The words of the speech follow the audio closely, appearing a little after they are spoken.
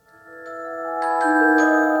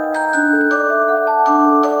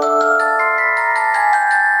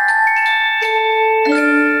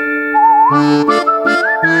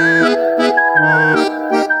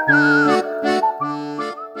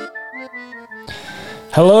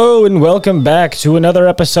Hello and welcome back to another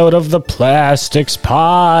episode of the Plastics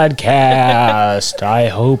Podcast. I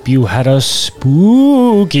hope you had a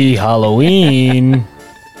spooky Halloween.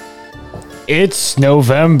 It's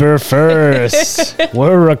November 1st.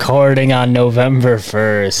 We're recording on November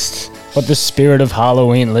 1st, but the spirit of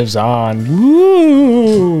Halloween lives on.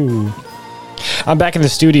 Woo! I'm back in the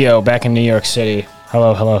studio, back in New York City.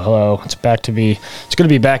 Hello. It's going to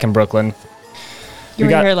be back in Brooklyn. You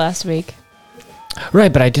were here last week.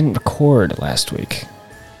 Right, but I didn't record last week.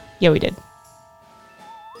 Yeah, we did.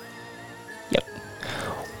 Yep.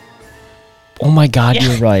 Oh my God, yeah.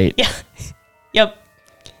 You're right. Yeah.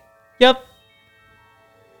 Yep.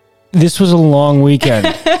 This was a long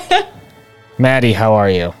weekend. Maddie, how are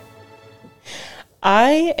you?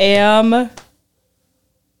 I am...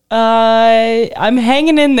 I'm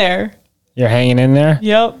hanging in there. You're hanging in there?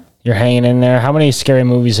 Yep. You're hanging in there? How many scary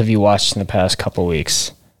movies have you watched in the past couple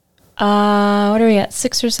weeks? What are we at?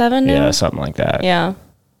 6 or 7 now? Yeah, something like that. Yeah.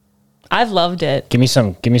 I've loved it. Give me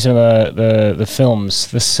some of the films,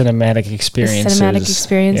 the cinematic experiences.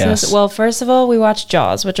 Yes. Well, first of all, we watched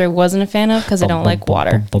Jaws, which I wasn't a fan of because I don't like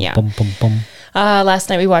water. Last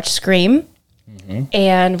night we watched Scream. Mm-hmm.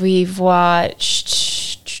 And we've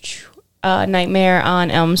watched Nightmare on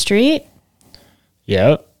Elm Street.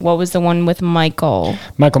 Yep. What was the one with Michael?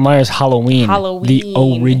 Michael Myers, Halloween.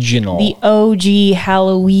 The original. The OG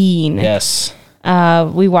Halloween. Yes.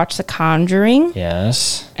 We watched The Conjuring.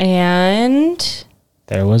 Yes. And...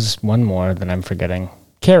 there was one more that I'm forgetting.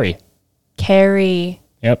 Carrie.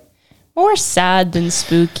 Yep. More sad than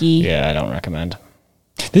spooky. Yeah, I don't recommend.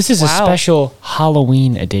 This is a special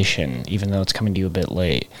Halloween edition, even though it's coming to you a bit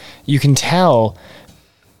late. You can tell...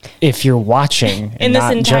 if you're watching and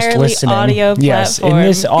not just listening. Audio platform. Yes, in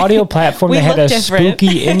this audio platform that had a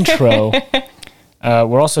spooky intro.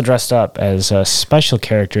 We're also dressed up as special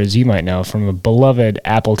characters you might know from a beloved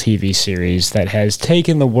Apple TV series that has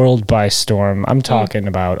taken the world by storm. I'm talking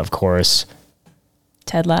about, of course...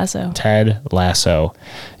 Ted Lasso.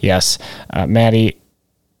 Yes. Maddie,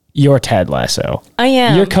 you're Ted Lasso. I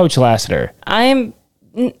am. You're Coach Lassiter.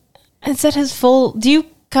 Is that his full... do you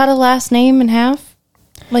cut a last name in half?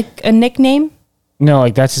 Like a nickname? No,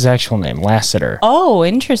 like that's his actual name, Lassiter. Oh,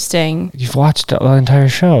 interesting. You've watched the entire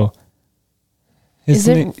show. Is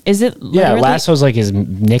it yeah, Lasso's like his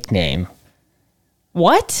nickname.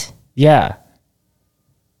 What? Yeah.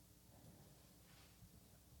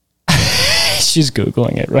 She's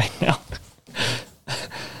Googling it right now.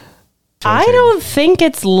 I don't think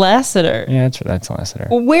it's Lassiter. Yeah, that's Lassiter.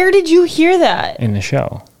 Where did you hear that? In the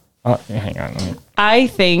show. Oh, hang on. I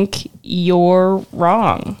think you're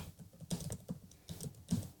wrong.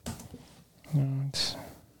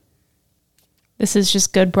 This is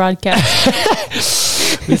just good broadcast.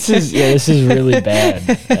 This is really bad,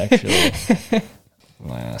 actually.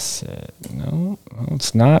 No,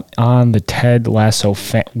 it's not on the Ted Lasso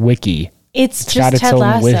wiki. It's just Ted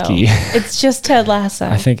Lasso. Wiki. It's just Ted Lasso.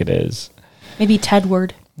 I think it is. Maybe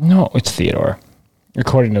Tedward. No, it's Theodore,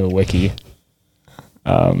 according to the wiki.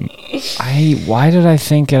 Why did I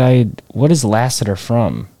think what is Lassiter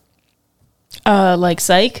from? Like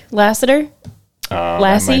Psych? Lassiter?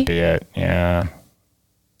 Lassie? That might be it, yeah.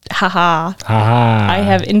 Haha. I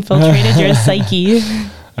have infiltrated your psyche.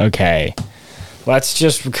 Okay.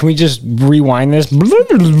 Can we just rewind this?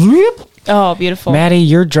 Oh, beautiful. Maddie,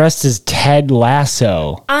 you're dressed as Ted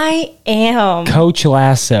Lasso. I am. Coach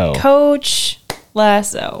Lasso.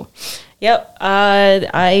 Yep.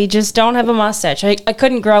 I just don't have a mustache. I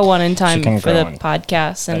couldn't grow one in time for the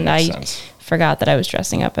podcast, and I forgot that I was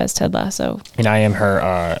dressing up as Ted Lasso. And I am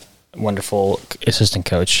her wonderful assistant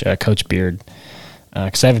coach, Coach Beard,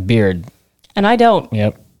 because I have a beard. And I don't.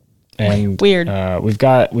 Yep. And weird. We've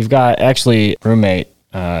got actually roommate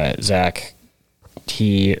Zach.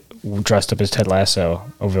 He dressed up as Ted Lasso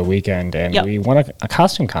over the weekend, and we won a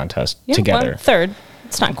costume contest together. Third.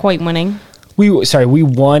 It's not quite winning. We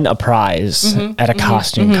won a prize at a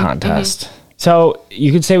costume contest. So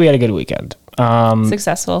you could say we had a good weekend.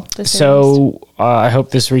 Successful. So I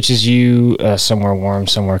hope this reaches you somewhere warm,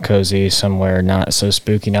 somewhere cozy, somewhere not so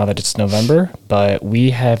spooky now that it's November. But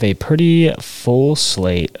we have a pretty full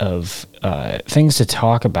slate of things to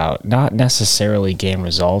talk about, not necessarily game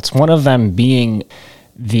results. One of them being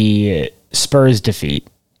the Spurs defeat.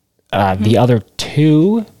 The other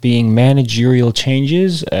two being managerial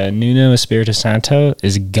changes. Nuno Espirito Santo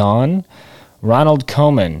is gone. Ronald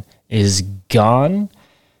Koeman is gone.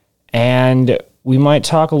 And we might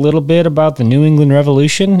talk a little bit about the New England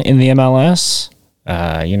Revolution in the MLS.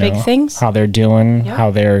 Big things. How they're doing, how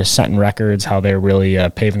they're setting records, how they're really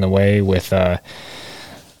paving the way with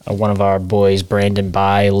one of our boys, Brandon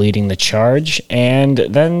Bai, leading the charge. And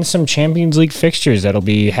then some Champions League fixtures that'll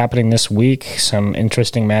be happening this week. Some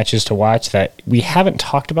interesting matches to watch that we haven't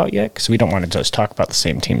talked about yet because we don't want to just talk about the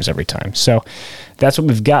same teams every time. So that's what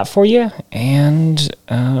we've got for you. And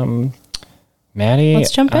Maddie,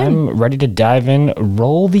 let's jump in. I'm ready to dive in.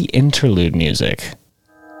 Roll the interlude music.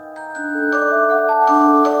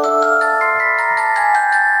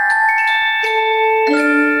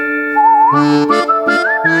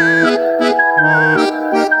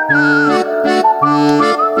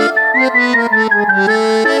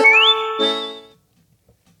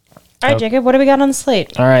 All right, Jacob, what do we got on the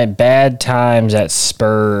slate? All right, bad times at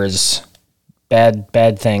Spurs.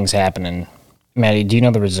 Bad things happening. Maddie, do you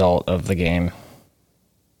know the result of the game?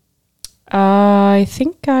 I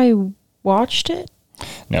think I watched it.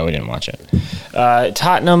 No, we didn't watch it.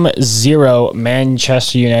 Tottenham 0,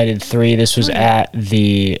 Manchester United 3. This was at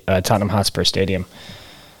the Tottenham Hotspur Stadium.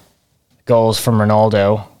 Goals from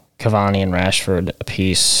Ronaldo, Cavani, and Rashford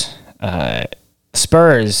apiece.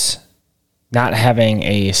 Spurs not having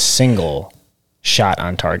a single shot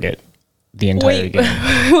on target the entire game.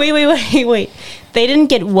 Wait. They didn't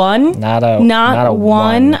get one? Not a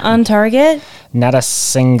one on target? Not a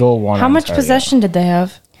single one. How much possession did they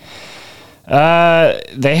have?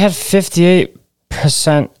 They had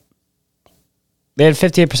 58%. They had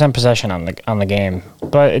 58% possession on the game,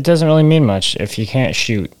 but it doesn't really mean much if you can't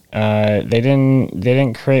shoot. They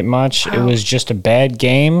didn't create much. Wow. It was just a bad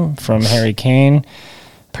game from Harry Kane.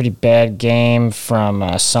 Pretty bad game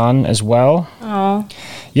from Son as well. Oh.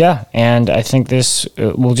 Yeah, and I think this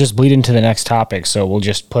will just bleed into the next topic, so we'll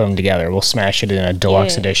just put them together. We'll smash it in a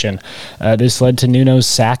deluxe edition. This led to Nuno's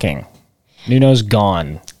sacking. Nuno's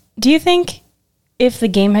gone. Do you think if the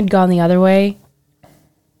game had gone the other way,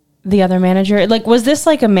 the other manager, was this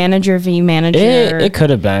like a manager v manager? It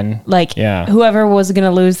could have been. Whoever was going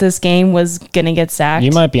to lose this game was going to get sacked.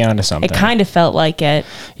 You might be onto something. It kind of felt like it.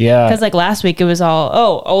 Yeah. Because last week it was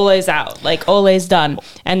all, Ole's out. Ole's done.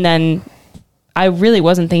 And then I really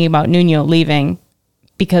wasn't thinking about Nuno leaving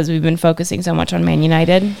because we've been focusing so much on Man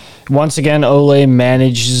United. Once again, Ole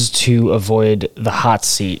manages to avoid the hot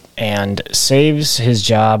seat and saves his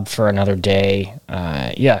job for another day.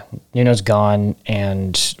 Nuno's gone,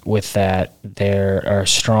 and with that, there are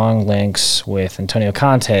strong links with Antonio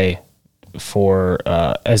Conte for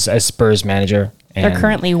as Spurs manager. And they're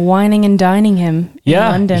currently wining and dining him in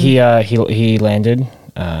London. He landed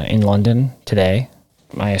in London today.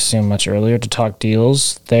 I assume much earlier to talk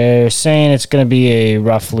deals. They're saying it's going to be a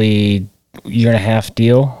roughly year-and-a-half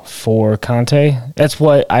deal for Conte. That's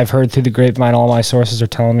what I've heard through the grapevine. All my sources are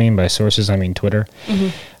telling me, and by sources I mean Twitter.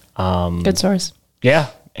 Mm-hmm. Good source. Yeah,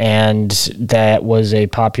 and that was a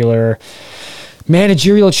popular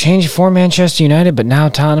managerial change for Manchester United, but now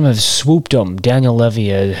Tottenham have swooped them. Daniel Levy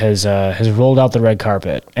has rolled out the red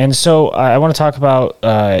carpet. And so I want to talk about,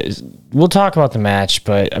 we'll talk about the match,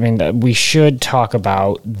 but I mean, we should talk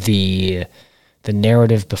about the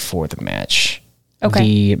narrative before the match.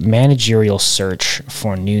 Okay. The managerial search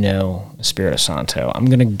for Nuno Espirito Santo. I'm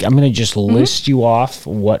gonna just list you off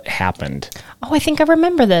what happened. Oh, I think I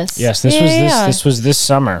remember this. Yes, this was this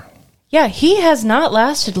summer. Yeah, he has not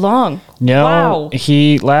lasted long. No, wow.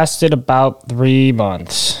 He lasted about 3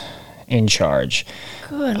 months in charge.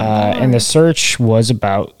 Good Lord. And the search was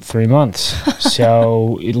about 3 months.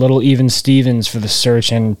 So a little even Stevens for the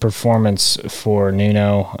search and performance for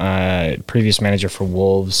Nuno, previous manager for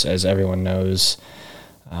Wolves, as everyone knows.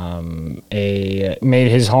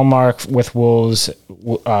 Made his hallmark with Wolves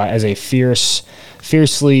as a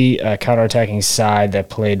fiercely counterattacking side that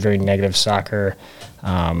played very negative soccer.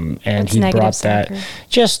 And That's he brought soccer. that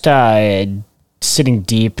just sitting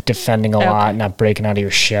deep, defending a lot, not breaking out of your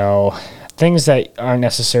shell. Things that aren't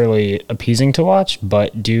necessarily appeasing to watch,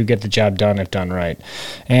 but do get the job done if done right.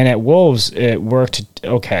 And at Wolves, it worked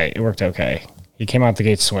okay. He came out the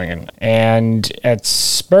gate swinging. And at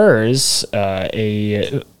Spurs,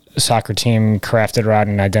 a soccer team crafted around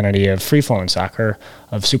an identity of free-flowing soccer,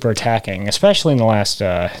 of super attacking, especially in the last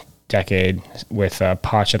decade with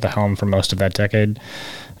Poch at the helm for most of that decade.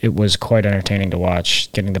 It was quite entertaining to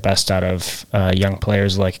watch, getting the best out of young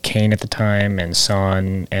players like Kane at the time and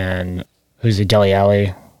Son and who's the Dele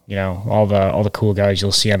Alli, all the cool guys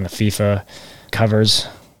you'll see on the FIFA covers.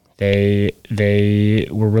 They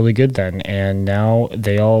were really good then, and now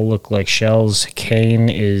they all look like shells. Kane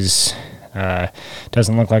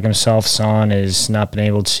doesn't look like himself. Son has not been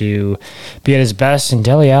able to be at his best, and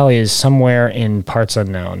Dele Alli is somewhere in parts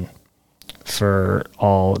unknown for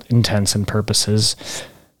all intents and purposes.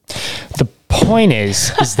 The point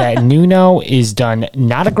is that Nuno is done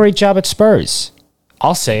not a great job at Spurs.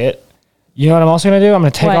 I'll say it. You know what I'm also going to do? I'm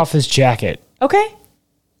going to take What? off this jacket. Okay.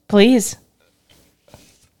 Please.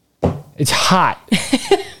 It's hot.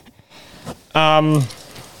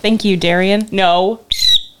 Thank you, Darian. No.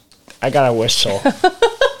 I got a whistle.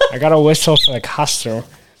 I got a whistle for the costume.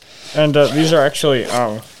 And these are actually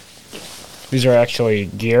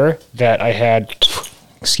gear that I had.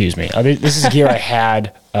 Excuse me. This is gear I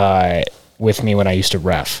had with me when I used to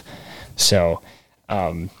ref. So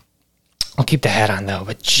I'll keep the hat on though.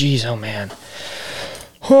 But geez, oh man.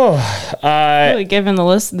 Really giving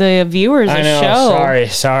the viewers a show.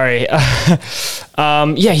 Sorry.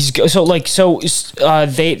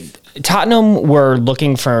 Tottenham were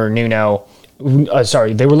looking for Nuno.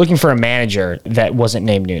 They were looking for a manager that wasn't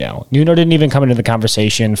named Nuno. Nuno didn't even come into the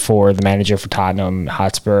conversation for the manager for Tottenham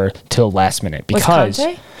Hotspur till last minute because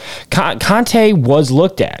Conte was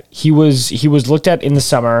looked at. He was looked at in the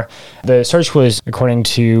summer. The search was, according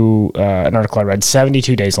to an article I read,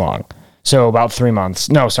 72 days long. So about 3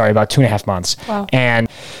 months. No, sorry, about 2.5 months. Wow. And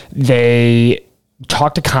they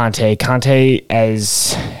talked to Conte. Conte,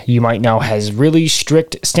 as you might know, has really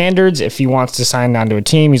strict standards. If he wants to sign onto a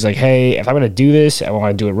team, he's like, hey, if I'm going to do this, I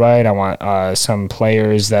want to do it right. I want some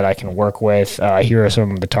players that I can work with. Here are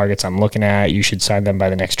some of the targets I'm looking at. You should sign them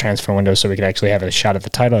by the next transfer window so we can actually have a shot at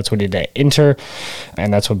the title. That's what he did at Inter,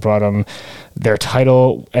 and that's what brought him their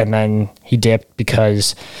title. And then he dipped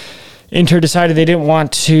because Inter decided they didn't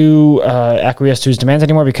want to acquiesce to his demands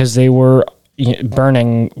anymore because they were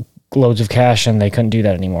burning loads of cash and they couldn't do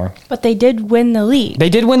that anymore. But they did win the league. They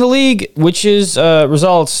did win the league, which is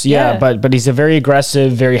results. Yeah. But he's a very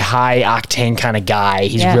aggressive, very high octane kind of guy.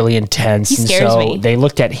 He's really intense. He scares me. They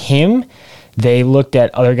looked at him. They looked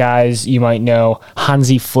at other guys you might know.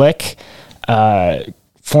 Hansi Flick,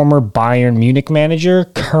 former Bayern Munich manager,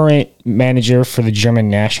 current manager for the German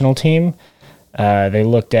national team. They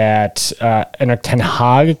looked at Ten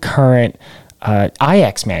Hag, current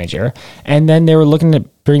Ajax manager, and then they were looking to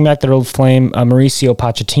bring back their old flame, Mauricio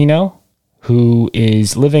Pochettino, who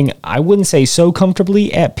is living, I wouldn't say so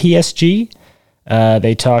comfortably at PSG.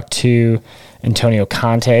 They talked to Antonio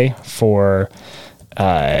Conte for,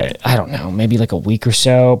 I don't know, maybe like a week or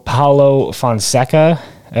so. Paulo Fonseca,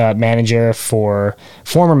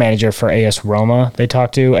 former manager for AS Roma, they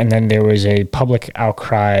talked to, and then there was a public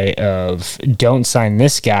outcry of don't sign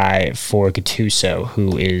this guy for Gattuso,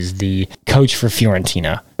 who is the coach for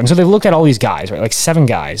Fiorentina. And so they looked at all these guys, right, like 7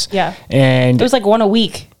 guys. Yeah, and it was like one a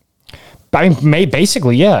week. I mean,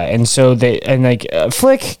 basically, yeah. And so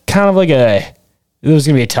Flick, kind of like it was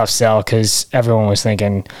gonna be a tough sell because everyone was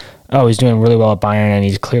thinking, oh, he's doing really well at Bayern and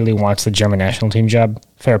he clearly wants the German national team job.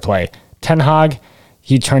 Fair play. Ten Hag,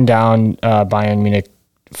 he turned down Bayern Munich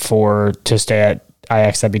to stay at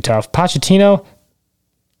Ajax. That'd be tough. Pochettino,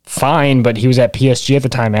 fine, but he was at PSG at the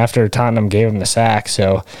time after Tottenham gave him the sack.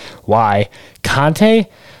 So why? Conte,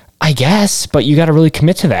 I guess, but you got to really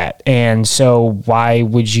commit to that. And so why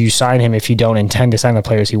would you sign him if you don't intend to sign the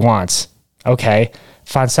players he wants? Okay.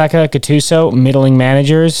 Fonseca, Gattuso, middling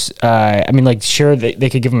managers. Sure, they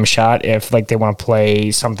could give him a shot if they want to play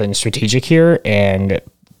something strategic here and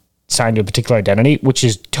sign to a particular identity, which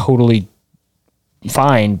is totally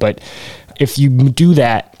fine. But if you do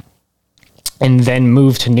that and then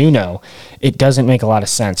move to Nuno, it doesn't make a lot of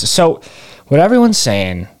sense. So what everyone's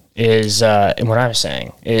saying is, and what I'm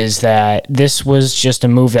saying is that this was just a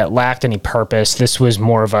move that lacked any purpose. This was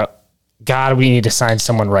more of God, we need to sign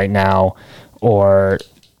someone right now, or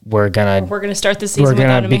we're gonna start the season. We're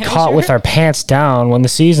gonna be caught with our pants down when the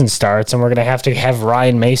season starts, and we're gonna have to have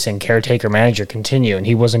Ryan Mason, caretaker manager, continue. And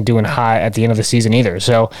he wasn't doing hot at the end of the season either.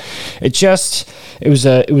 So it was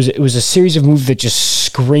a series of moves that just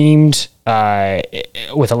screamed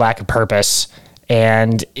with a lack of purpose.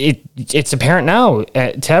 And it's apparent now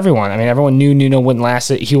to everyone. I mean, everyone knew Nuno wouldn't last.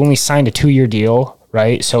 He only signed a 2-year deal,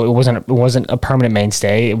 right? So it wasn't a permanent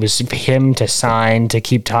mainstay. It was him to sign to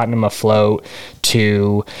keep Tottenham afloat,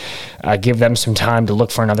 to give them some time to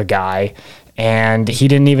look for another guy, and he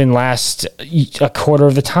didn't even last a quarter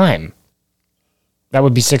of the time. That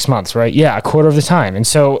would be 6 months, right? Yeah, a quarter of the time. And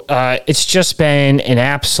so it's just been an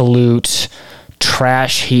absolute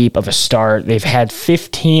trash heap of a start. They've had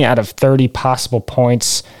 15 out of 30 possible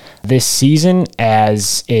points this season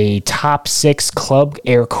as a top 6 club,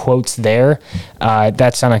 air quotes there.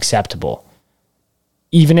 That's unacceptable.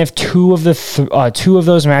 Even if two of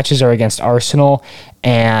those matches are against Arsenal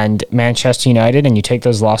and Manchester United, and you take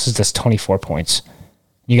those losses, that's 24 points.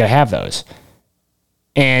 You got to have those.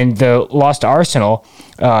 And the loss to Arsenal,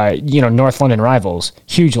 North London rivals,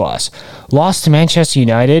 huge loss. Loss to Manchester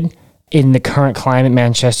United in the current climate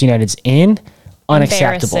Manchester United's in,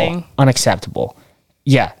 unacceptable.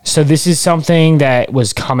 Yeah, so this is something that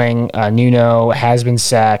was coming. Nuno has been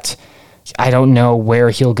sacked. I don't know where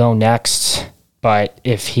he'll go next, but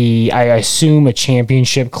I assume a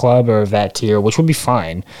championship club or that tier, which would be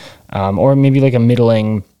fine, or maybe like a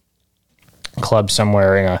middling club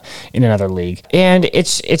somewhere in another league. And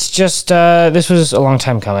it's just this was a long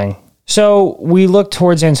time coming. So we look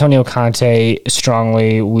towards Antonio Conte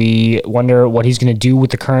strongly. We wonder what he's going to do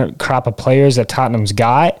with the current crop of players that Tottenham's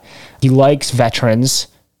got. He likes veterans.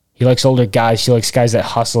 He likes older guys. He likes guys that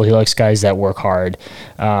hustle. He likes guys that work hard.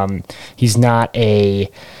 He's not a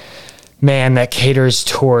man that caters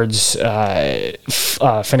towards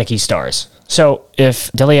finicky stars. So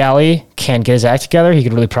if Dele Alli can get his act together, he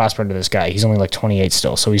could really prosper into this guy. He's only like 28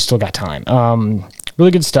 still, so he's still got time.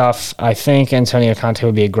 Really good stuff. I think Antonio Conte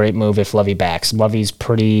would be a great move if Levy backs. Levy's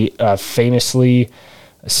pretty famously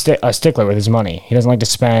a stickler with his money. He doesn't like to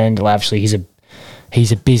spend lavishly. He's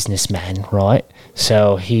a businessman, right?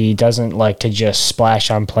 So he doesn't like to just splash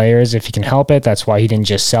on players if he can help it. That's why he didn't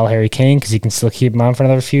just sell Harry Kane, because he can still keep him on for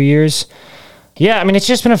another few years. Yeah, I mean, it's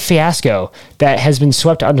just been a fiasco that has been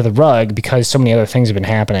swept under the rug because so many other things have been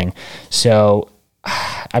happening. So,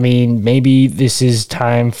 I mean, maybe this is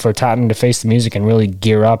time for Tottenham to face the music and really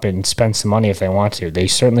gear up and spend some money if they want to. They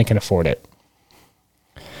certainly can afford it.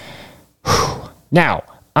 Now,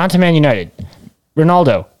 on to Man United.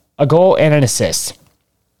 Ronaldo, a goal and an assist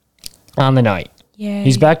on the night. Yay.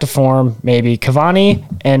 He's back to form, maybe. Cavani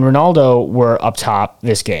and Ronaldo were up top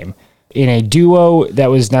this game in a duo that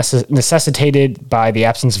was necessitated by the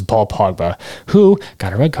absence of Paul Pogba, who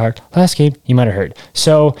got a red card last game. You might have heard.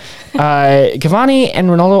 So Cavani and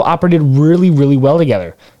Ronaldo operated really, really well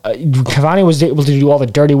together. Cavani was able to do all the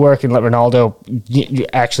dirty work and let Ronaldo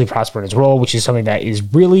actually prosper in his role, which is something that is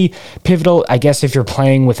really pivotal, I guess, if you're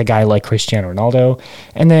playing with a guy like Cristiano Ronaldo.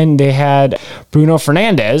 And then they had Bruno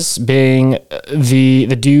Fernandes being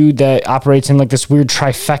the dude that operates in like this weird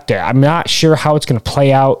trifecta. I'm not sure how it's going to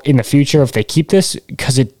play out in the future if they keep this,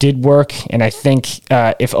 because it did work. And I think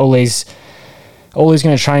if Ole's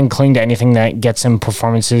going to try and cling to anything that gets him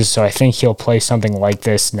performances, so I think he'll play something like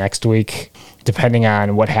this next week, depending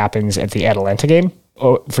on what happens at the Atalanta game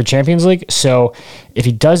for Champions League. So if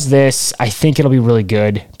he does this, I think it'll be really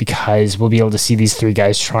good, because we'll be able to see these three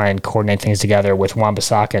guys try and coordinate things together, with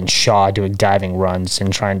Wan-Bissaka and Shaw doing diving runs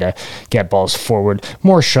and trying to get balls forward.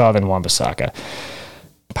 More Shaw than Wan-Bissaka.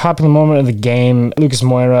 Popular moment of the game, Lucas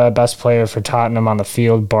Moura, best player for Tottenham on the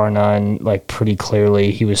field, bar none, like pretty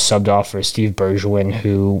clearly. He was subbed off for Steve Bergwijn,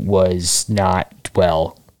 who was not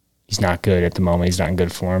well. He's not good at the moment. He's not in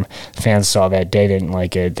good form. The fans saw that. They didn't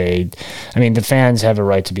like it. The fans have a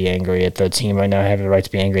right to be angry at the team right now, have a right to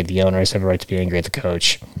be angry at the owners, have a right to be angry at the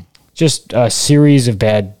coach. Just a series of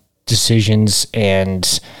bad decisions,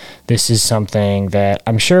 and this is something that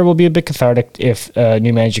I'm sure will be a bit cathartic if a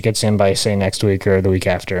new manager gets in by, say, next week or the week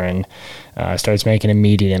after and starts making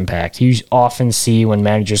immediate impact. You often see when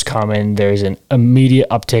managers come in, there's an immediate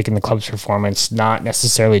uptick in the club's performance, not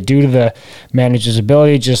necessarily due to the manager's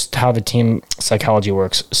ability, just how the team psychology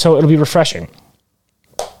works. So it'll be refreshing.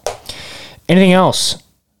 Anything else?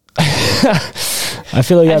 I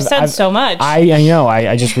feel like I've said so much. I know.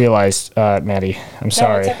 I just realized, Maddie. I'm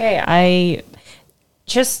sorry. No, it's okay. I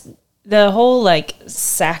just the whole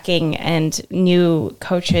sacking and new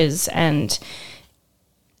coaches, and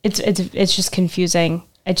it's just confusing.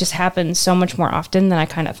 It just happens so much more often than I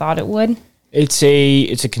kind of thought it would. It's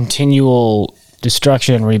a continual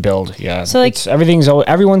destruction and rebuild. Yeah. So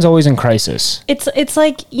everyone's always in crisis. It's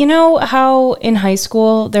like, you know how in high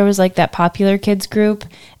school there was that popular kids group,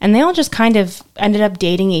 and they all just kind of ended up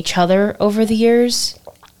dating each other over the years.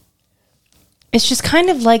 It's just kind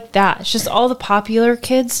of like that. It's just all the popular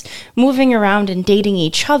kids moving around and dating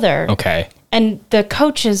each other. Okay. And the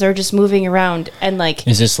coaches are just moving around and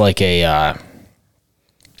Is this like a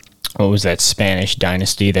what was that Spanish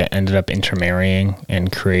dynasty that ended up intermarrying and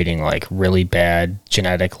creating really bad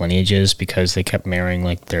genetic lineages because they kept marrying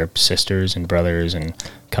their sisters and brothers and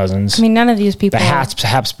cousins? I mean, none of these people. The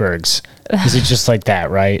Habsburgs. Is it just like that,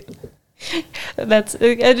 right? That's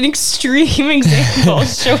an extreme example,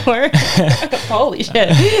 sure. Holy shit.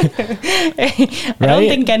 I don't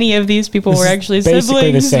think any of these people were actually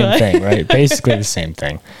basically siblings. Basically the same thing, right? Basically the same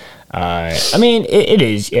thing. I mean, it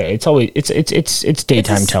is. Yeah, it's always it's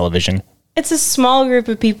daytime television. It's a small group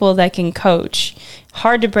of people that can coach.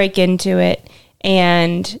 Hard to break into it,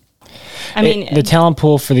 and I mean, the talent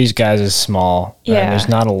pool for these guys is small. Yeah, there's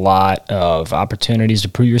not a lot of opportunities to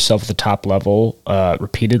prove yourself at the top level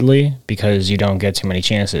repeatedly because you don't get too many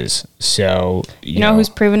chances. So you know who's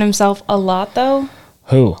proven himself a lot though?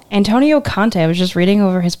 Who? Antonio Conte. I was just reading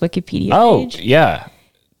over his Wikipedia page. Oh yeah,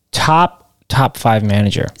 top top 5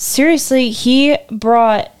 manager. Seriously, he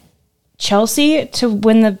brought Chelsea to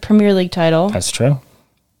win the Premier League title. That's true.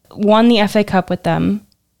 Won the FA Cup with them.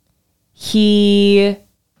 He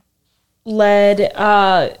led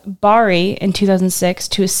Bari in 2006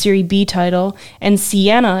 to a Serie B title and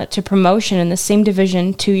Siena to promotion in the same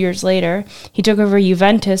division 2 years later. He took over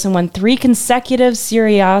Juventus and won 3 consecutive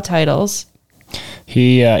Serie A titles.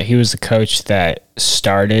 He was the coach that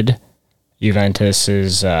started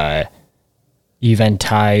Juventus's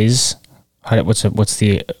Juventus. What's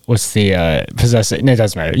the possessive? No, it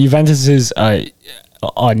doesn't matter. Juventus's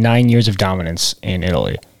 9 years of dominance in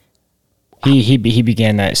Italy. He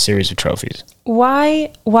began that series of trophies.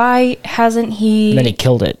 Why hasn't he? And then he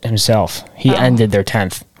killed it himself. He ended their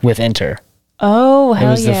 10th with Inter. Oh, hell yeah.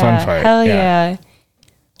 It was the fun part. Hell yeah. A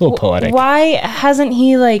little poetic. Why hasn't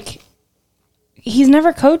he, he's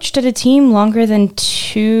never coached at a team longer than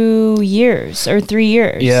 2 years or 3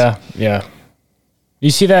 years. Yeah. You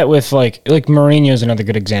see that with like Mourinho's another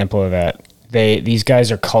good example of that. These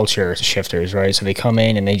guys are culture shifters, right? So they come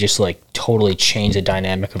in and they just totally change the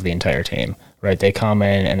dynamic of the entire team, right? They come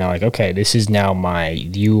in and they're like, okay, this is now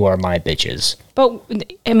you are my bitches. But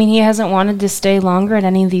I mean, he hasn't wanted to stay longer at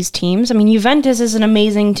any of these teams. I mean, Juventus is an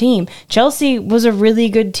amazing team. Chelsea was a really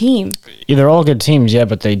good team. Yeah, they're all good teams, yeah,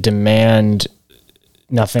 but they demand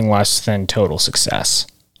nothing less than total success.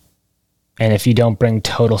 And if you don't bring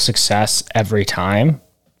total success every time,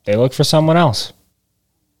 they look for someone else.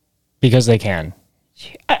 Because they can.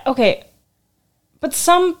 Okay. But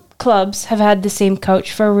some clubs have had the same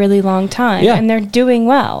coach for a really long time. Yeah. And they're doing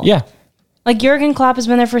well. Yeah. Jurgen Klopp has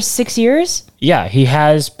been there for 6 years? Yeah, he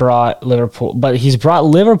has brought Liverpool, but he's brought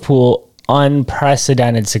Liverpool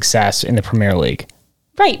unprecedented success in the Premier League.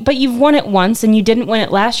 Right, but you've won it once and you didn't win it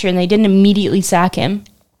last year and they didn't immediately sack him.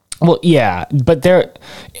 Well, yeah, but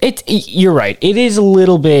you're right. It is a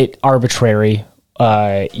little bit arbitrary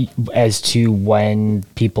as to when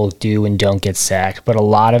people do and don't get sacked, but a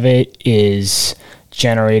lot of it is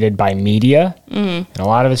generated by media, and a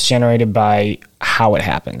lot of it's generated by how it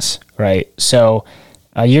happens, right? So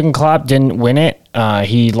Jurgen Klopp didn't win it.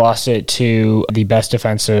 He lost it to the best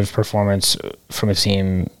defensive performance from a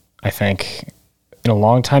team, I think, in a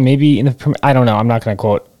long time. Maybe I don't know. I'm not going to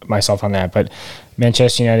quote myself on that, but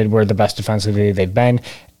Manchester United were the best defensively they've been,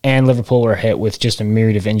 and Liverpool were hit with just a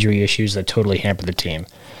myriad of injury issues that totally hampered the team.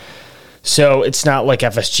 So it's not like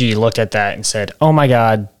FSG looked at that and said, oh my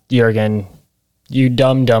God, Jurgen, you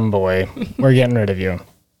dumb boy, we're getting rid of you.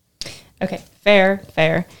 Okay,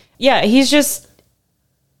 fair. Yeah, he's just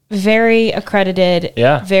very accredited,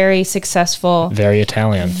 very successful. Very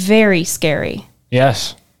Italian. Very scary.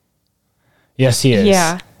 Yes, he is.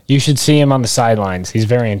 Yeah. You should see him on the sidelines. He's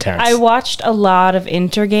very intense. I watched a lot of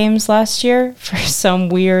Inter games last year for some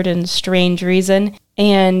weird and strange reason.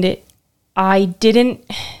 And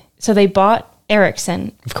so they bought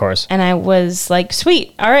Eriksson. Of course. And I was like,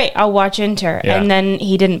 sweet. All right, I'll watch Inter. Yeah. And then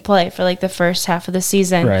he didn't play for the first half of the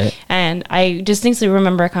season. Right. And I distinctly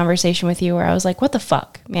remember a conversation with you where I was like, what the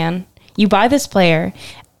fuck, man? You buy this player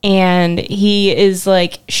and he is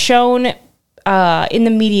shown in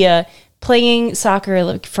the media playing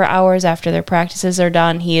soccer for hours after their practices are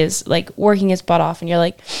done. He is working his butt off and you're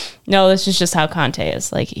like, no, this is just how Conte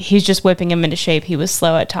is. He's just whipping him into shape. He was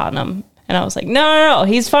slow at Tottenham. And I was like, no,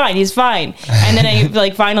 he's fine. And then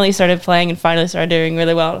I finally started playing and finally started doing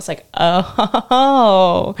really well. And it's like,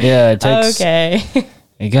 oh, yeah, it takes, okay.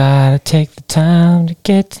 You gotta take the time to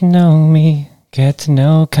get to know me, get to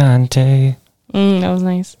know Conte. That was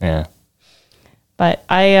nice. Yeah. But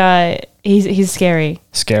he's scary.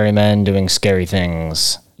 Scary men doing scary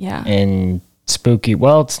things. Yeah. In spooky.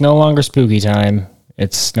 Well, it's no longer spooky time.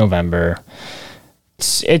 It's November.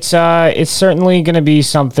 It's certainly going to be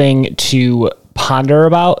something to ponder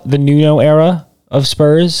about, the Nuno era of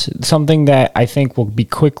Spurs. Something that I think will be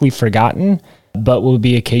quickly forgotten, but will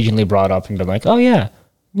be occasionally brought up and be like, oh yeah,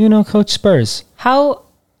 Nuno coached Spurs.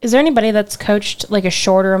 Is there anybody that's coached a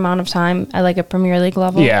shorter amount of time at a Premier League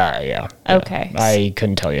level? Yeah. Okay. I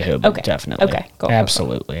couldn't tell you who, but okay. Definitely. Okay, cool.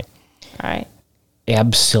 Absolutely. All right.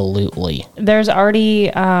 Absolutely. There's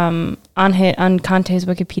already, on Conte's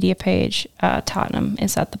Wikipedia page, Tottenham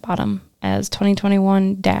is at the bottom as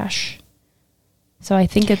 2021 dash. So I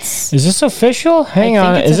think it's... Is this official? Hang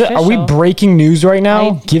on. Official. Are we breaking news right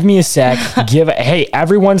now? Give me a sec. Hey,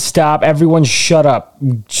 everyone stop. Everyone shut up.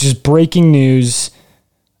 Just breaking news.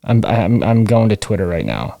 I'm going to Twitter right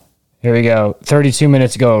now. Here we go. 32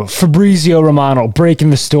 minutes ago, Fabrizio Romano breaking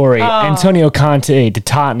the story. Antonio Conte to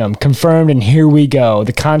Tottenham confirmed, and here we go.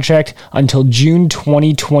 The contract until June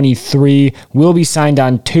 2023 will be signed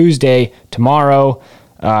on Tuesday, tomorrow.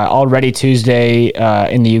 already Tuesday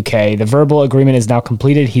in the UK. The verbal agreement is now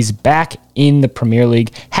completed. He's back in the Premier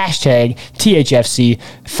League. Hashtag THFC.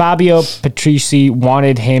 Fabio Patrici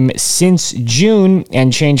wanted him since June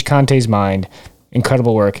and changed Conte's mind.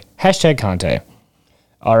 Incredible work. Hashtag Conte.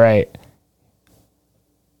 All right.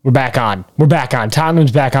 We're back on.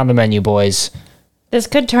 Tottenham's back on the menu, boys. This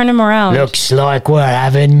could turn him around. Looks like we're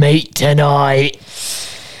having meat tonight.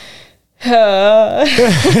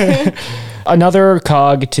 Another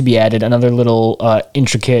cog to be added, another little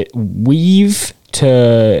intricate weave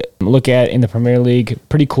to look at in the Premier League.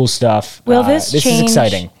 Pretty cool stuff. This is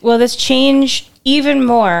exciting. Will this change even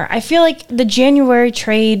more? I feel like the January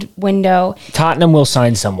trade window, Tottenham will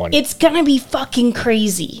sign someone. It's going to be fucking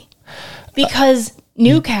crazy because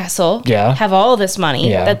Newcastle have all this money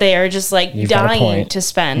that they are just like dying to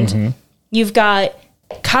spend. Mm-hmm. You've got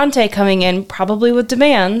Conte coming in probably with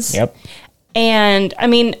demands. Yep. And I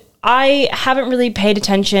mean, I haven't really paid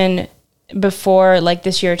attention before like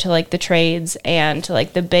this year to like the trades and to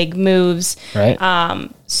like the big moves. Right.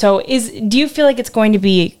 So do you feel like it's going to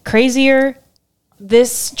be crazier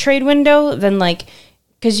this trade window than like,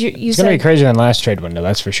 because you it's said going to be crazier than last trade window,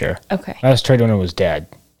 that's for sure. Okay. Last trade window was dead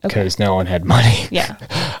because no one had money. Yeah.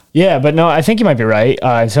 Yeah, but no, I think you might be right.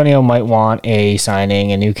 Antonio might want a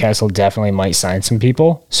signing, and Newcastle definitely might sign some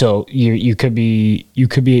people. So you could be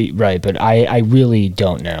right, but I really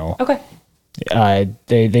don't know. Okay.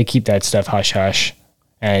 They keep that stuff hush hush,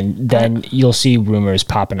 and then you'll see rumors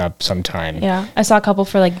popping up sometime. Yeah, I saw a couple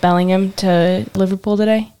for like Bellingham to Liverpool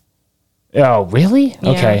today. Oh, really? Yeah.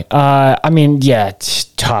 Okay. I mean, yeah, it's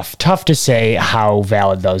tough to say how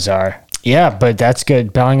valid those are. Yeah, but that's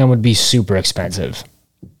good. Bellingham would be super expensive.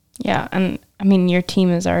 Yeah, and I mean, your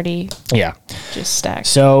team is already just stacked.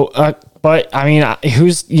 So, but I mean,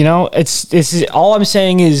 this is all I'm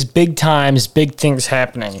saying is big times, big things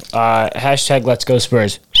happening. Hashtag Let's Go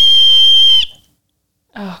Spurs.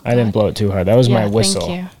 Oh, I didn't blow it too hard. That was my whistle.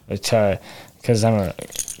 Thank you. Because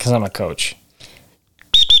I'm a coach.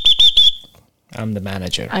 I'm the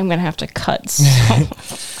manager. I'm gonna have to cut.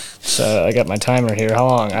 So I got my timer here. How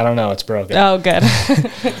long? I don't know. It's broken. Oh, good.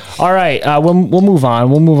 All right. We'll move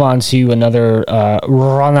on. We'll move on to another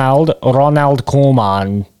Ronald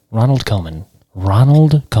Koeman. Ronald Koeman.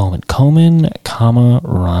 Koeman, comma,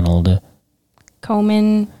 Ronald.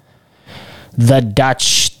 Koeman. The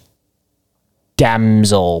Dutch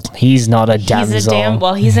damsel. He's not a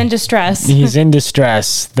damsel. He's in distress. He's in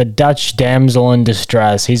distress. The Dutch damsel in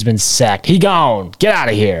distress. He's been sacked. He gone. Get out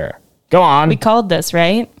of here. Go on. We called this,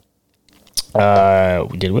 right?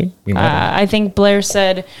 Did we? We might have. I think Blair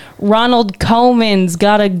said, Ronald Koeman's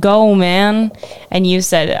gotta go, man. And you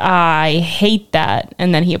said, I hate that.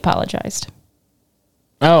 And then he apologized.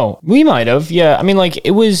 Oh, we might have. Yeah. I mean, like,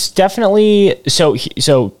 it was definitely... So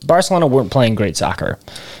Barcelona weren't playing great soccer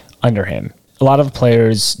under him. A lot of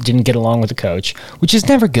players didn't get along with the coach, which is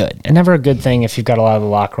never good. And never a good thing if you've got a lot of the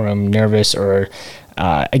locker room nervous or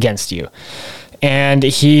against you. And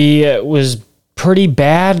he was pretty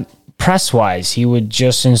bad press-wise. He would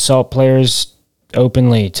just insult players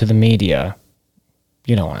openly to the media.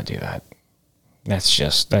 You don't want to do that.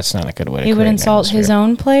 That's not a good way to He would insult his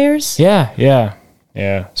own players? Yeah.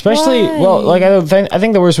 Especially, like, I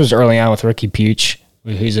think the worst was early on with Ricky Puig,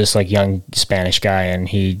 who's this, like, young Spanish guy, and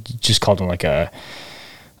he just called him, like, a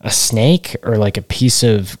snake or, like, a piece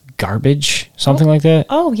of garbage, something like that.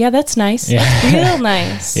 Oh, yeah, that's nice. Yeah. That's real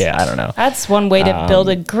nice. Yeah, I don't know. That's one way to build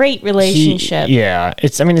a great relationship.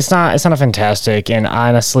 It's not a fantastic, and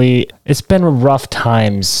honestly, it's been rough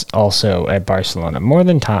times also at Barcelona, more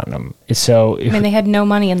than Tottenham. So they had no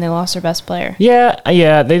money and they lost their best player.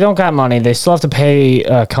 Yeah, they don't got money. They still have to pay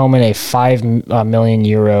Koeman a €5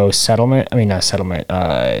 million settlement. I mean, not settlement,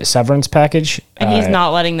 severance package. And he's not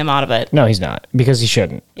letting them out of it. No, he's not, because he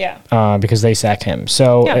shouldn't. Yeah. Because they sacked him.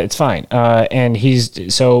 So it's fine. And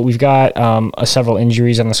we've got several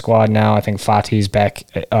injuries on the squad now. I think Fati's back.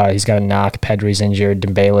 He's got a knock. Pedri's injured.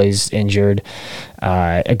 Dembele's injured.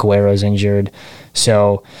 Aguero's injured.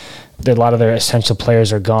 So a lot of their essential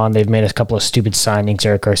players are gone. They've made a couple of stupid signings.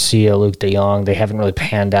 Eric Garcia, Luke de Jong. They haven't really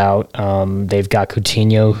panned out. They've got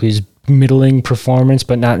Coutinho, who's middling performance,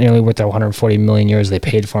 but not nearly worth the 140 million euros they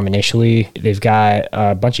paid for him initially. They've got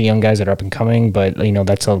a bunch of young guys that are up and coming, but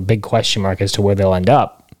that's a big question mark as to where they'll end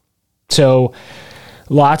up. So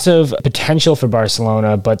lots of potential for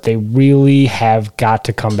Barcelona, but they really have got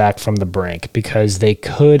to come back from the brink because they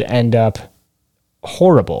could end up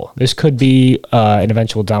horrible. This could be an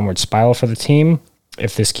eventual downward spiral for the team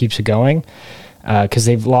if this keeps it going, because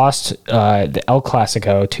they've lost the El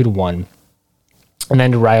Clasico 2-1, and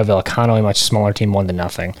then to Rayo Vallecano, a much smaller team,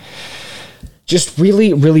 1-0. just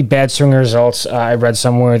really, really bad string of results. I read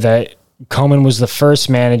somewhere that Koeman was the first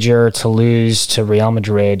manager to lose to Real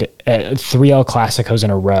Madrid at 3 El Clasicos in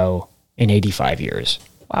a row in 85 years.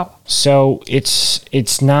 Wow. So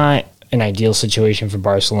it's not an ideal situation for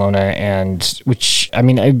Barcelona, and which, I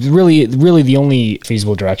mean, really the only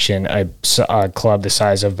feasible direction a club the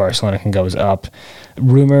size of Barcelona can go is up.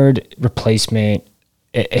 Rumored replacement,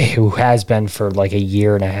 who has been for like a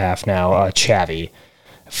year and a half now, Xavi,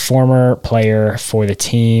 former player for the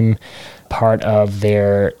team, part of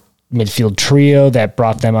their midfield trio that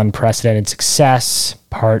brought them unprecedented success,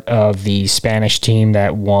 part of the Spanish team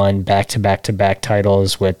that won back-to-back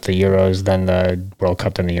titles with the Euros, then the World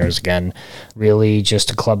Cup, then the Euros again. Really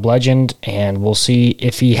just a club legend, and we'll see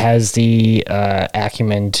if he has the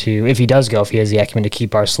acumen to, if he has the acumen to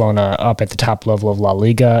keep Barcelona up at the top level of La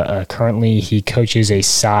Liga. Currently, he coaches a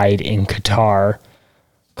side in Qatar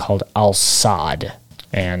called Al Sadd,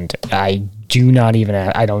 and I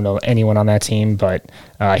don't know anyone on that team, but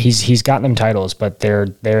he's gotten them titles, but they're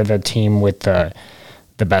the team with the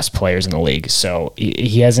best players in the league. So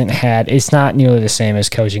he hasn't had, it's not nearly the same as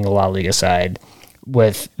coaching a La Liga side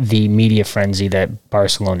with the media frenzy that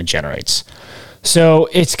Barcelona generates. So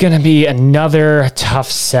it's going to be another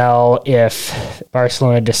tough sell if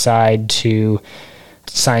Barcelona decide to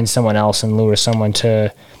sign someone else and lure someone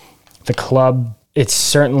to the club. It's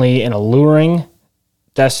certainly an alluring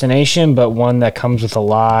destination, but one that comes with a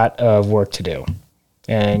lot of work to do.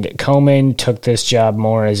 And Koeman took this job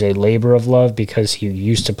more as a labor of love because he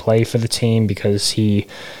used to play for the team, because he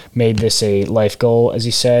made this a life goal, as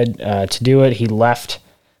he said, to do it. He left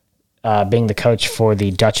being the coach for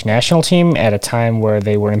the Dutch national team at a time where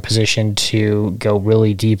they were in position to go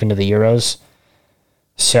really deep into the Euros.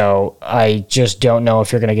 So I just don't know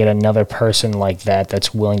if you're going to get another person like that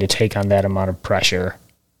that's willing to take on that amount of pressure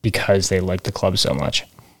because they like the club so much.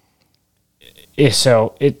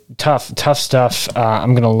 So tough stuff.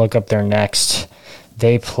 I'm going to look up their next.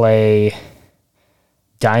 They play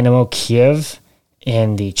Dynamo Kiev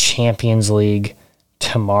in the Champions League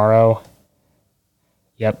tomorrow.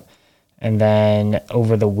 Yep. And then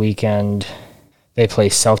over the weekend, they play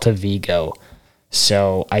Celta Vigo.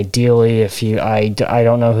 So ideally, I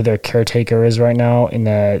don't know who their caretaker is right now in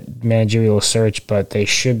the managerial search, but they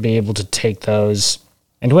should be able to take those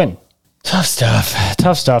and win. Tough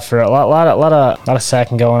stuff for a lot of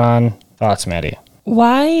sacking going on. Thoughts, Maddie?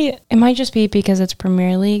 Why? It might just be because it's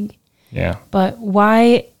Premier League. Yeah. But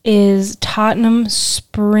why is Tottenham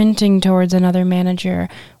sprinting towards another manager,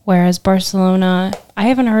 whereas Barcelona, I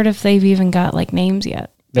haven't heard if they've even got like names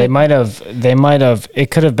yet. They might have.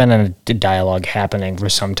 It could have been a dialogue happening for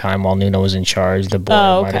some time while Nuno was in charge. The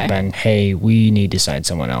board might have been, hey, we need to sign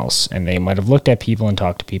someone else. And they might have looked at people and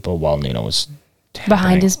talked to people while Nuno was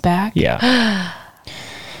behind his back. Yeah.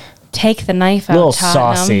 Take the knife out, little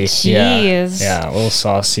Tottenham. Saucy. Jeez. Yeah, a little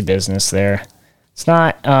saucy business there. It's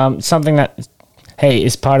not something that, hey,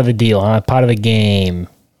 is part of the deal, huh? Part of the game.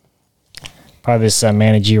 Part of this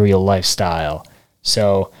managerial lifestyle.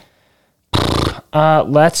 So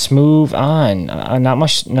let's move on. Not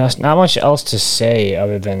much else to say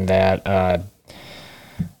other than that. I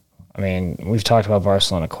mean, we've talked about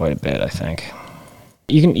Barcelona quite a bit, I think.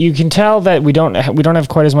 You can tell that we don't have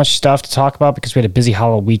quite as much stuff to talk about because we had a busy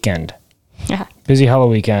Halloween weekend. Yeah. Busy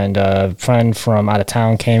Halloween weekend. A friend from out of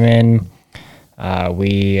town came in.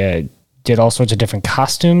 We did all sorts of different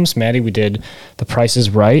costumes. Maddie, we did The Price is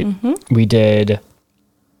Right. Mm-hmm. We did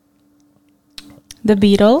The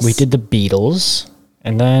Beatles. We did The Beatles.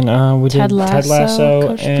 And then we did Ted Lasso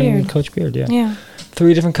Coach and Beard. Coach Beard. Yeah.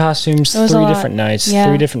 3 different costumes, 3 different nights, yeah.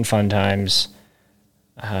 3 different fun times.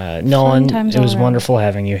 Nolan, it was wonderful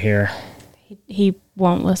having you here. He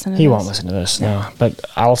won't listen to this. He won't listen to this, no. But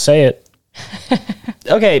I'll say it.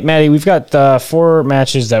 Okay, Maddie, we've got 4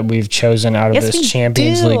 matches that we've chosen out of this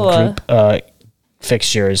Champions League group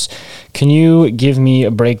fixtures. Can you give me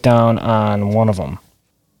a breakdown on one of them?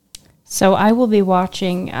 So I will be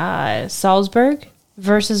watching Salzburg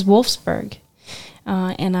versus Wolfsburg.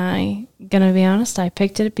 And I'm going to be honest, I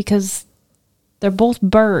picked it because they're both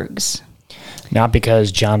Bergs. Not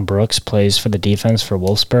because John Brooks plays for the defense for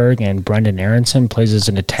Wolfsburg and Brendan Aronson plays as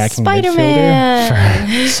an attacking midfielder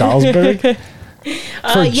for Salzburg.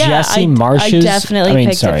 For Jesse Marsh's... I definitely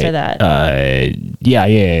picked it for that.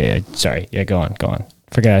 Yeah. Sorry. Yeah, go on.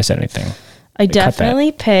 Forget I said anything. I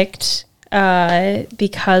definitely picked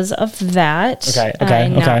because of that. Okay.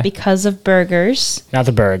 Not because of burgers. Not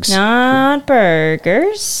the Bergs. Not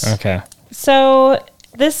burgers. Okay. So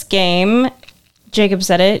this game... Jacob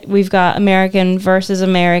said it. We've got American versus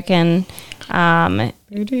American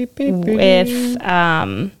with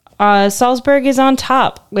Salzburg is on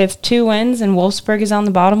top with 2 wins, and Wolfsburg is on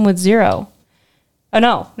the bottom with 0.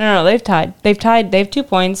 Oh, no, they've tied. They have 2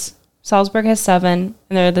 points. Salzburg has 7, and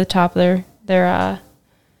they're at the top of their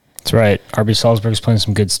That's right. RB Salzburg's playing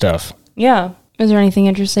some good stuff. Yeah. Is there anything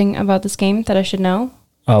interesting about this game that I should know?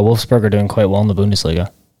 Wolfsburg are doing quite well in the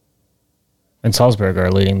Bundesliga. And Salzburg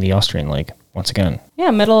are leading the Austrian league once again.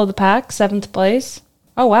 Yeah, middle of the pack, 7th place.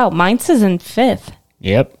 Oh, wow. Mainz is in 5th.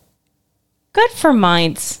 Yep. Good for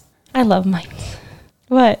Mainz. I love Mainz.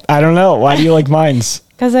 What? I don't know. Why do you like Mainz?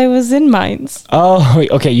 Because I was in Mainz. Oh,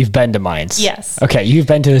 okay. You've been to Mainz. Yes. Okay. You've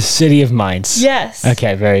been to the city of Mainz. Yes.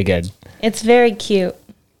 Okay. Very good. It's very cute.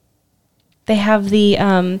 They have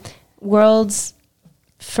the world's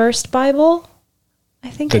first Bible, I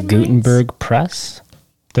think. The Gutenberg Press?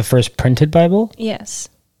 The first printed Bible? Yes.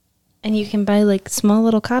 And you can buy like small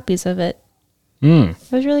little copies of it. It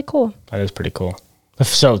was really cool. That is pretty cool.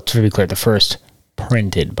 So, to be clear, the first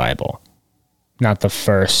printed Bible, not the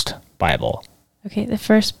first Bible. Okay, the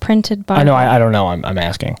first printed Bible. I know. I don't know. I'm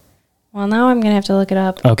asking. Well, now I'm going to have to look it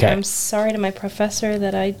up. Okay. I'm sorry to my professor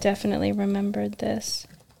that I definitely remembered this.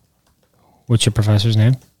 What's your professor's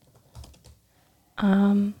name?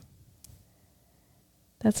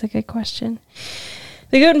 That's a good question.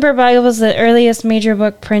 The Gutenberg Bible was the earliest major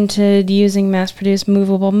book printed using mass-produced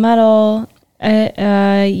movable metal.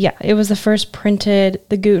 It was the first printed.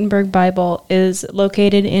 The Gutenberg Bible is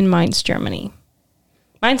located in Mainz, Germany.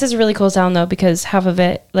 Mainz is a really cool town, though, because half of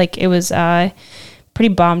it, like, it was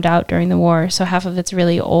pretty bombed out during the war, so half of it's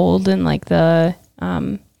really old and, like, the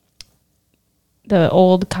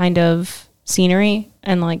old kind of scenery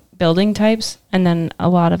and, like, building types, and then a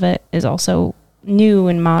lot of it is also new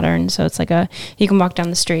and modern, so it's like you can walk down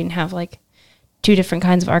the street and have, like, 2 different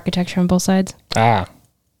kinds of architecture on both sides.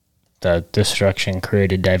 The destruction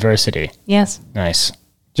created diversity. Yes. Nice.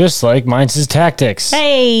 Just like Mainz's tactics.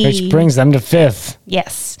 Hey! Which brings them to 5th.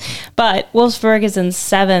 Yes. But Wolfsburg is in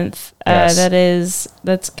 7th. Yes.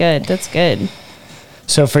 That's good. That's good.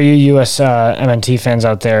 So for you U.S. MNT fans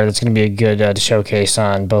out there, that's going to be a good showcase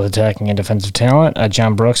on both attacking and defensive talent.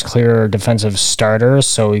 John Brooks, clear defensive starter,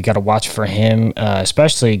 so you got to watch for him,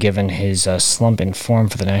 especially given his slump in form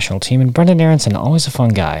for the national team. And Brendan Aronson, always a fun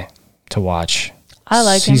guy to watch. I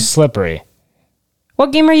like him. He's slippery.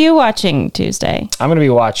 What game are you watching Tuesday? I'm going to be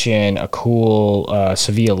watching a cool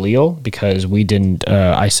Sevilla-Lille because we didn't...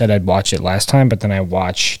 I said I'd watch it last time, but then I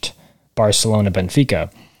watched Barcelona-Benfica,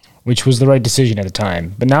 which was the right decision at the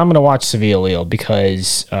time. But now I'm going to watch Sevilla-Lille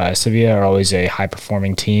because Sevilla are always a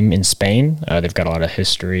high-performing team in Spain. They've got a lot of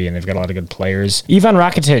history, and they've got a lot of good players. Ivan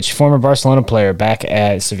Rakitic, former Barcelona player, back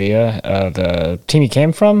at Sevilla, the team he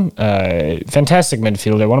came from. Fantastic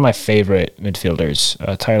midfielder, one of my favorite midfielders.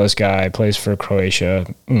 Tireless guy, plays for Croatia.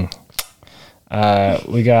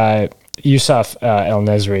 We got Yusuf El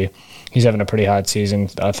Nesri. He's having a pretty hot season.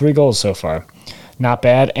 3 goals so far. Not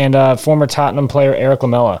bad. And former Tottenham player Eric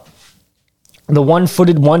Lamela. The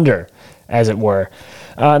one-footed wonder, as it were.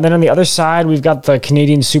 And then on the other side, we've got the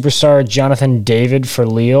Canadian superstar Jonathan David for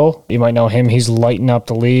Lille. You might know him. He's lighting up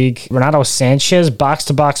the league. Renato Sanchez,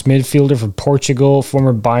 box-to-box midfielder for Portugal,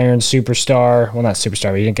 former Bayern superstar. Well, not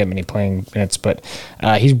superstar, but he didn't get many playing minutes, but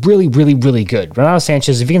he's really, really, really good. Renato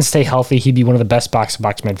Sanchez, if he can stay healthy, he'd be one of the best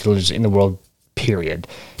box-to-box midfielders in the world, period.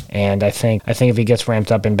 And I think if he gets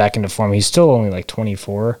ramped up and back into form, he's still only like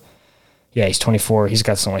 24. Yeah, he's 24. He's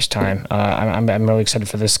got so much time. I'm really excited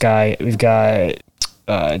for this guy. We've got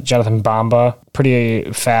Jonathan Bamba, pretty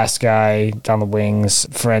fast guy down the wings.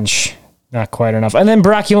 French, not quite enough. And then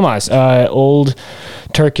Burak Yilmaz, old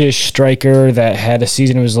Turkish striker that had a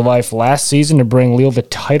season of his life last season to bring Lille the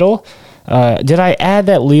title. Did I add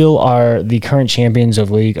that Lille are the current champions of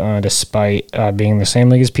league despite being in the same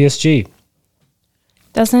league as PSG?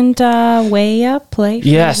 Doesn't Weah play for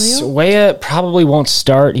Yes, Lille? Weah probably won't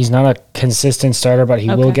start. He's not a consistent starter, but he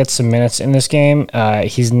will get some minutes in this game.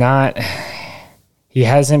 He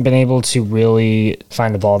hasn't been able to really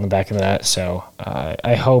find the ball in the back of the net, so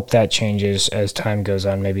I hope that changes as time goes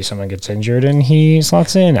on. Maybe someone gets injured and he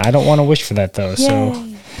slots in. I don't want to wish for that, though. Yay. So,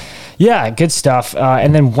 yeah, good stuff.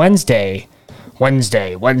 And then Wednesday.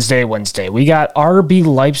 We got RB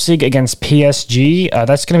Leipzig against PSG.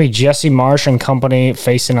 That's going to be Jesse Marsch and company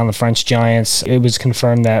facing on the French Giants. It was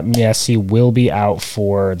confirmed that Messi will be out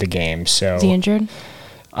for the game. So is he injured?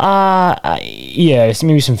 Yeah, it's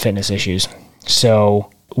maybe some fitness issues. So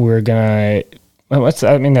we're gonna.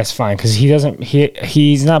 That's fine because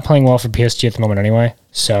he's not playing well for PSG at the moment anyway.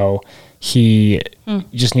 So he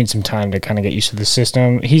just needs some time to kind of get used to the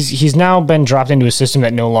system. He's now been dropped into a system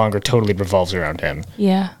that no longer totally revolves around him.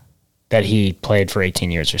 Yeah. that he played for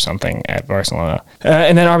 18 years or something at Barcelona.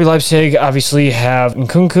 And then RB Leipzig obviously have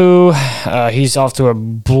Nkunku. He's off to a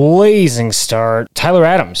blazing start. Tyler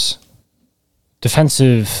Adams,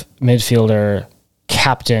 defensive midfielder,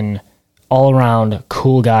 captain, all-around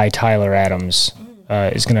cool guy Tyler Adams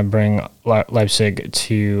is going to bring Leipzig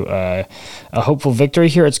to a hopeful victory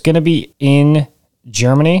here. It's going to be in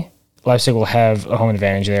Germany. Leipzig will have a home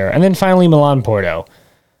advantage there. And then finally, Milan-Porto.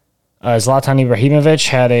 Zlatan Ibrahimovic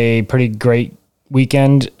had a pretty great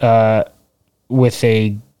weekend with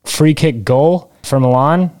a free kick goal for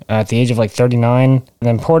Milan at the age of 39. And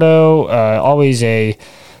then Porto, always a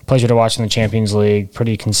pleasure to watch in the Champions League.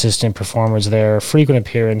 Pretty consistent performers there. Frequent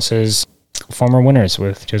appearances. Former winners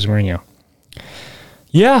with Jose Mourinho.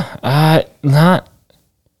 Yeah, not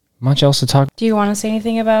much else to talk. Do you want to say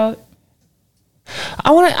anything about? I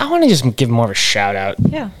want to just give more of a shout out.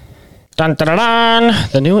 Yeah. Dun, dun, dun, dun.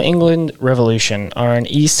 The New England Revolution are an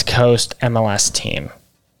East Coast MLS team.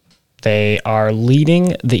 They are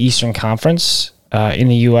leading the Eastern Conference in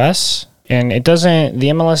the U.S., and the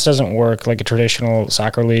MLS doesn't work like a traditional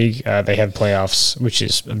soccer league. They have playoffs, which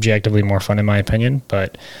is objectively more fun in my opinion,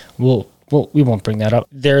 but we won't bring that up.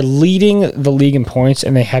 They're leading the league in points,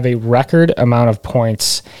 and they have a record amount of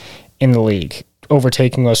points in the league,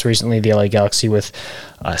 overtaking most recently the LA Galaxy with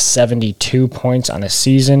 72 points on the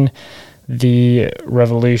season. The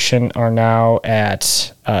Revolution are now at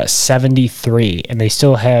 73, and they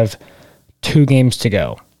still have 2 games to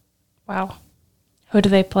go. Wow. Who do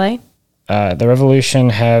they play? The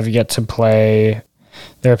Revolution have yet to play.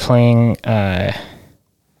 They're playing...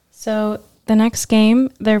 So the next game,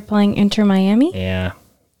 they're playing Inter Miami? Yeah.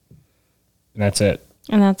 And that's it.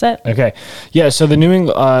 And that's it. Okay. Yeah, so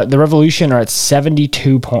the Revolution are at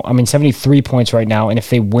 73 points right now, and if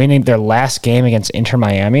they win in their last game against Inter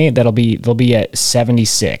Miami, they'll be at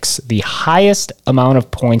 76. The highest amount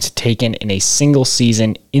of points taken in a single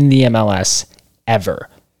season in the MLS ever.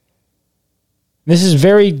 This is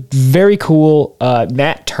very, very cool.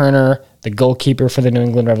 Matt Turner, the goalkeeper for the New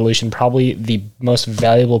England Revolution, probably the most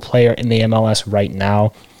valuable player in the MLS right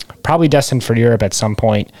now, probably destined for Europe at some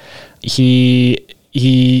point. He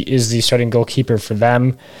is the starting goalkeeper for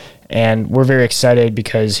them, and we're very excited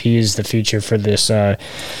because he is the future for this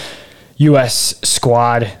U.S.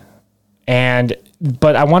 squad.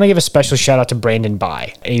 But I want to give a special shout out to Brandon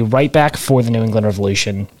Bai, a right back for the New England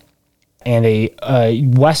Revolution and a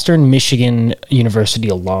Western Michigan University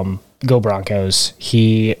alum. Go Broncos!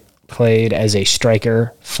 He played as a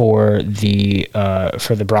striker for the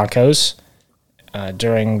Broncos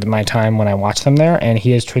during my time when I watched them there, and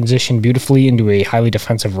he has transitioned beautifully into a highly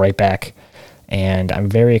defensive right back, and I'm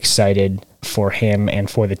very excited for him and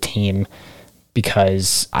for the team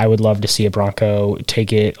because I would love to see a Bronco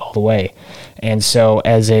take it all the way. And so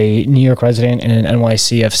as a New York resident and an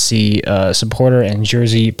NYCFC supporter and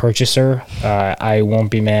jersey purchaser, I won't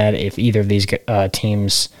be mad if either of these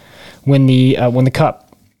teams win the cup.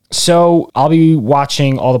 So I'll be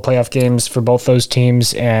watching all the playoff games for both those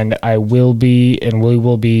teams, and we will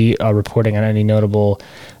be reporting on any notable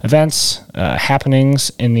events,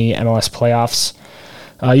 happenings in the MLS playoffs.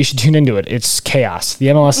 You should tune into it. It's chaos. The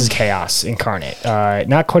MLS is chaos incarnate.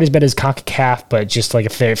 Not quite as bad as CONCACAF, but just like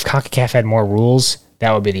if CONCACAF had more rules,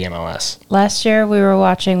 that would be the MLS. Last year, we were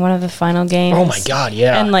watching one of the final games. Oh, my God,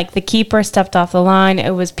 yeah. And, the keeper stepped off the line.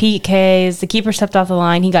 It was PKs. The keeper stepped off the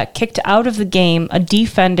line. He got kicked out of the game. A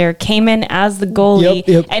defender came in as the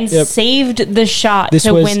goalie and saved the shot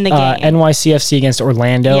to win the game. NYCFC against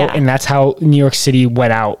Orlando, and that's how New York City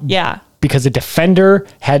went out. Yeah. Because the defender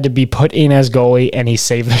had to be put in as goalie, and he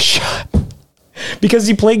saved the shot. Because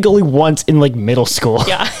he played goalie once in, middle school.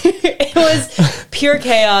 Yeah. It was pure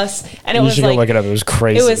chaos, and you should go look it up. It was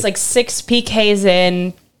crazy. It was 6 PKs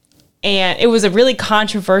in, and it was a really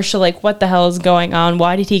controversial. What the hell is going on?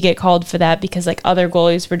 Why did he get called for that? Because other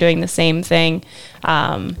goalies were doing the same thing.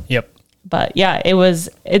 Yep. But yeah,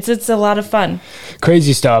 it's a lot of fun.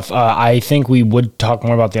 Crazy stuff. I think we would talk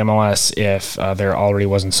more about the MLS if there already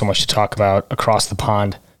wasn't so much to talk about across the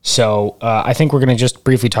pond. So I think we're going to just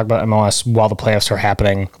briefly talk about MLS while the playoffs are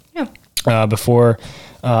happening. Yeah. Before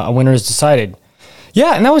a winner is decided.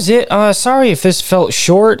 Yeah, and that was it. Sorry if this felt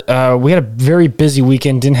short. We had a very busy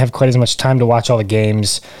weekend. Didn't have quite as much time to watch all the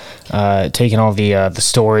games, taking all the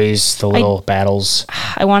stories, the little battles.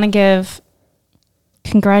 I want to give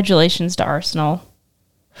congratulations to Arsenal.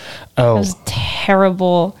 Oh. It was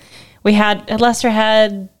terrible. Leicester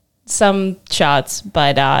had some shots,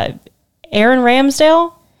 but Aaron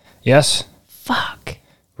Ramsdale? Yes. Fuck.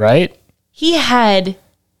 Right? He had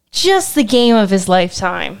just the game of his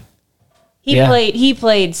lifetime. He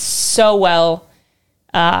played so well.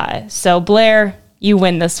 So Blair, You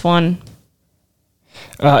win this one.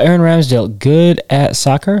 Aaron Ramsdale, good at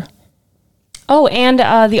soccer? Oh, and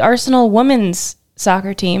the Arsenal women's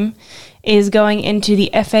soccer team is going into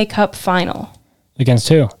the FA Cup final. Against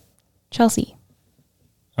who? Chelsea.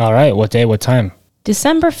 All right. What day? What time?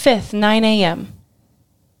 December 5th, 9 a.m.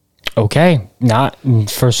 Okay. Not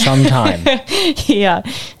for some time.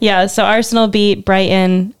 Yeah. So Arsenal beat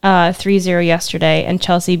Brighton 3-0 yesterday, and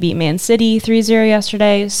Chelsea beat Man City 3-0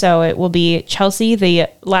 yesterday. So it will be Chelsea, the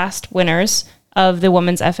last winners of the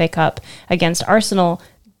Women's FA Cup, against Arsenal.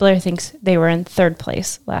 Blair thinks they were in third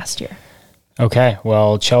place last year. Okay.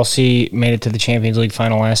 Well, Chelsea made it to the Champions League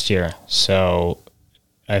final last year. So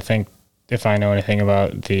I think if I know anything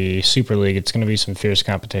about the Super League, it's going to be some fierce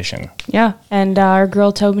competition. Yeah. And our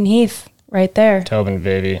girl Tobin Heath right there. Tobin,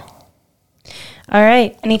 baby. All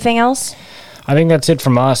right. Anything else? I think that's it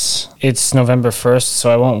from us. It's November 1st, so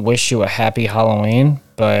I won't wish you a happy Halloween,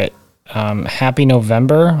 but happy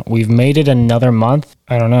November. We've made it another month.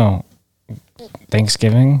 I don't know.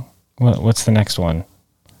 Thanksgiving? What's the next one?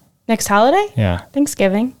 Next holiday? Yeah.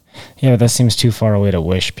 Thanksgiving. Yeah, but that seems too far away to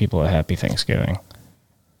wish people a happy Thanksgiving.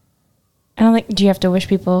 I don't think. Do you have to wish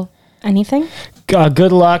people anything?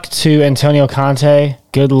 Good luck to Antonio Conte.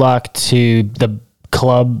 Good luck to the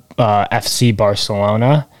club FC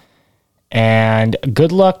Barcelona. And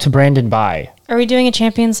good luck to Brandon Bai. Are we doing a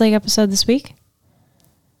Champions League episode this week?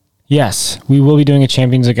 Yes, we will be doing a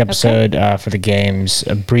Champions League episode for the games.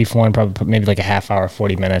 A brief one, probably maybe like a half hour,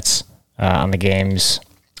 40 minutes on the games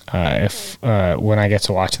when I get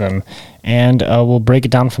to watch them. And we'll break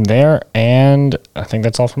it down from there. And I think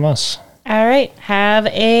that's all from us. All right. Have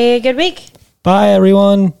a good week. Bye,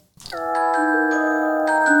 everyone.